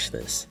I watch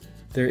this.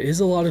 There is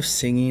a lot of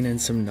singing and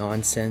some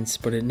nonsense,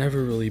 but it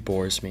never really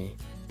bores me.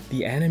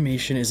 The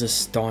animation is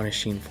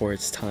astonishing for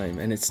its time,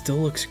 and it still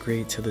looks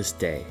great to this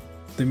day.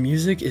 The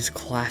music is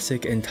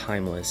classic and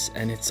timeless,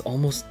 and it's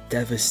almost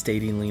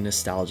devastatingly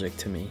nostalgic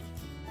to me.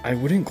 I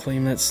wouldn't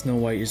claim that Snow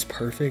White is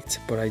perfect,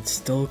 but I'd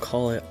still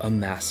call it a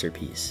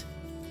masterpiece.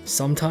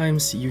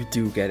 Sometimes you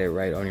do get it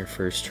right on your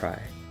first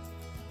try.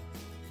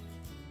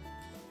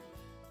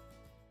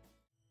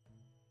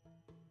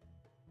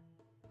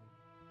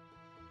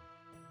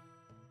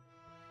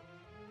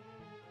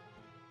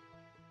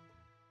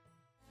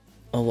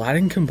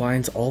 Aladdin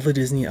combines all the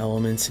Disney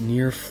elements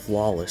near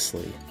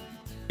flawlessly.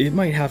 It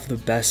might have the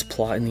best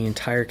plot in the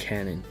entire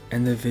canon,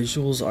 and the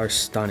visuals are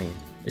stunning,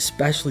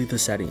 especially the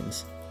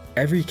settings.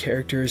 Every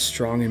character is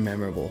strong and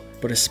memorable,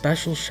 but a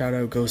special shout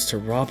out goes to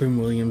Robin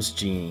Williams'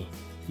 Genie.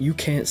 You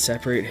can't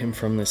separate him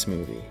from this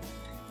movie.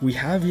 We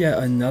have yet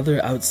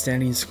another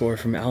outstanding score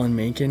from Alan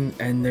Menken,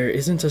 and there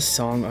isn't a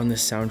song on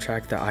this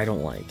soundtrack that I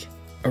don't like.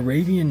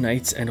 Arabian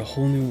Nights and A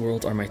Whole New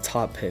World are my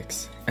top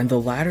picks, and the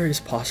latter is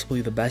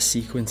possibly the best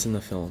sequence in the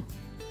film.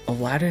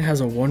 Aladdin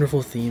has a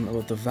wonderful theme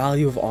about the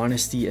value of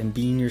honesty and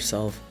being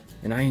yourself,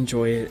 and I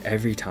enjoy it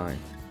every time.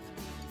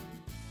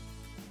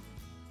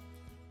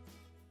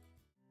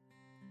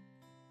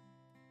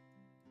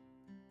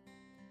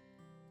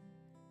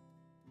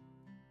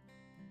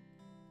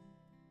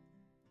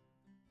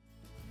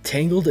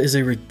 Tangled is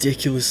a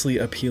ridiculously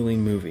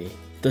appealing movie.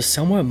 The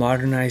somewhat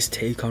modernized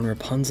take on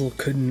Rapunzel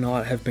could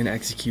not have been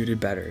executed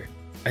better.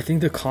 I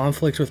think the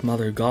conflict with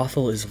Mother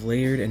Gothel is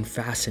layered and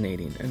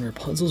fascinating, and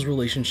Rapunzel's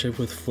relationship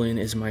with Flynn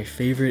is my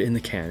favorite in the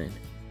canon.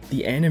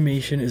 The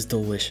animation is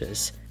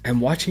delicious, and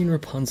watching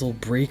Rapunzel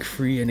break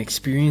free and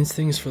experience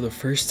things for the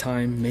first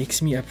time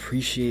makes me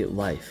appreciate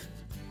life.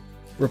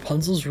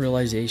 Rapunzel's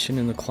realization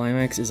in the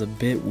climax is a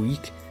bit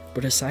weak,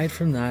 but aside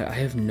from that, I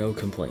have no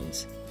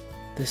complaints.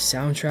 The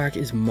soundtrack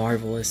is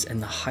marvelous, and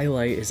the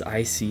highlight is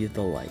I See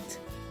the Light.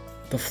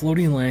 The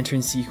floating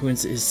lantern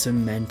sequence is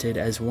cemented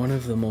as one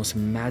of the most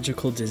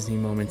magical Disney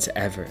moments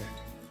ever.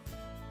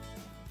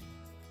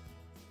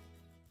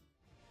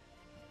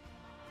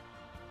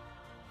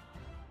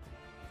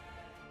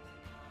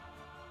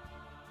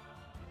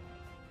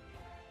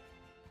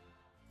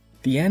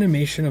 The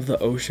animation of the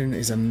ocean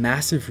is a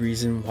massive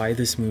reason why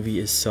this movie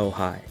is so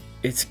high.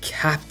 It's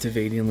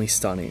captivatingly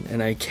stunning,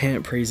 and I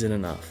can't praise it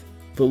enough.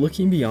 But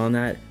looking beyond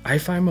that, I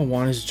find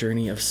Moana's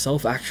journey of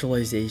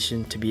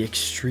self-actualization to be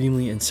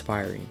extremely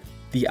inspiring.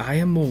 The I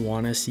Am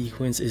Moana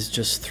sequence is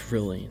just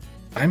thrilling.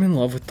 I'm in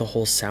love with the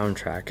whole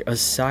soundtrack,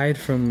 aside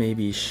from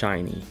maybe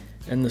Shiny,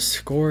 and the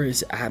score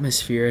is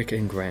atmospheric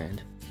and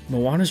grand.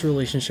 Moana's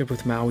relationship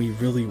with Maui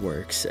really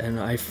works, and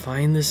I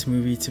find this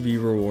movie to be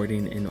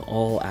rewarding in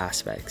all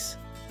aspects.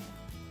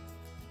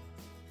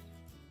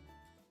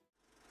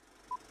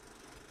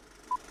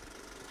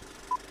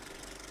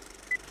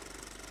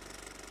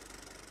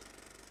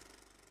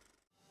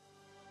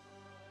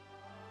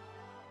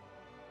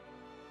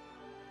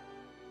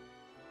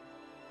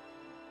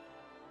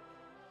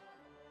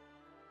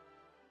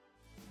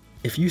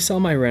 If you saw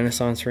my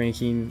Renaissance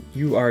ranking,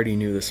 you already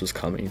knew this was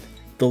coming.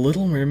 The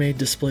Little Mermaid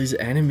displays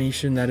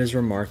animation that is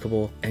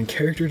remarkable and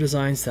character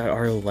designs that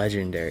are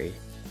legendary.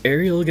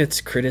 Ariel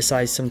gets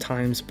criticized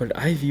sometimes, but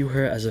I view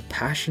her as a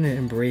passionate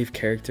and brave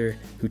character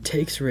who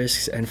takes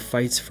risks and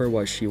fights for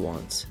what she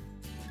wants.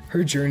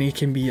 Her journey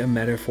can be a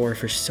metaphor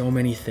for so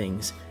many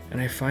things, and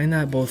I find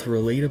that both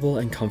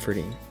relatable and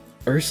comforting.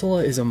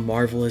 Ursula is a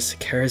marvelous,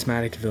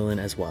 charismatic villain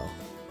as well.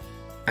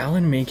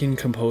 Alan Menken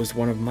composed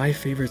one of my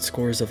favorite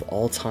scores of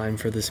all time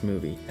for this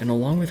movie, and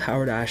along with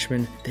Howard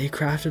Ashman, they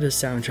crafted a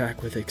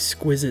soundtrack with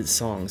exquisite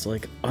songs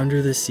like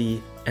Under the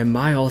Sea and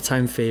my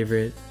all-time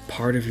favorite,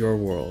 Part of Your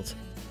World.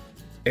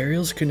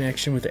 Ariel's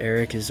connection with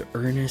Eric is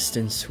earnest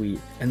and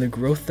sweet, and the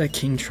growth that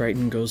King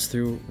Triton goes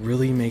through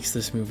really makes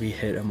this movie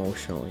hit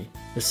emotionally.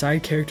 The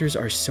side characters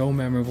are so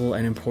memorable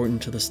and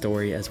important to the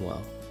story as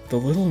well. The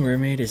Little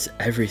Mermaid is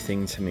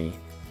everything to me,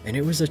 and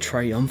it was a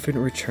triumphant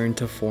return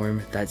to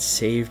form that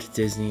saved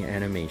Disney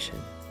animation.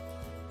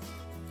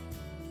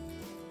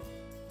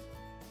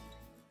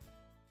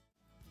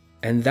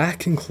 And that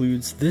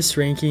concludes this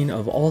ranking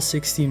of all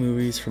 60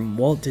 movies from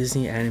Walt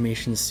Disney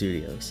Animation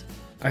Studios.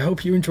 I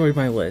hope you enjoyed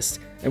my list,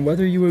 and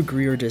whether you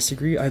agree or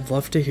disagree, I'd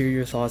love to hear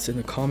your thoughts in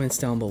the comments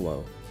down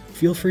below.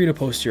 Feel free to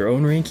post your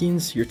own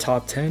rankings, your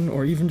top 10,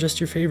 or even just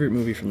your favorite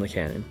movie from the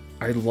canon.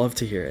 I'd love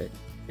to hear it.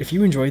 If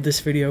you enjoyed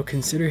this video,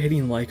 consider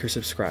hitting like or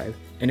subscribe,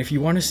 and if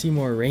you want to see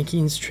more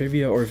rankings,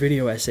 trivia, or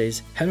video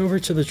essays, head over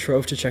to the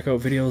Trove to check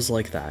out videos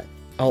like that.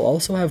 I'll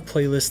also have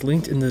playlists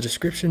linked in the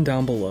description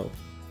down below.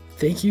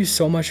 Thank you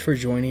so much for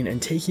joining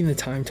and taking the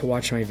time to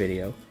watch my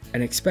video,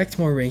 and expect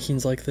more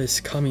rankings like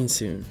this coming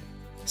soon.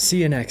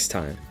 See you next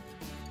time.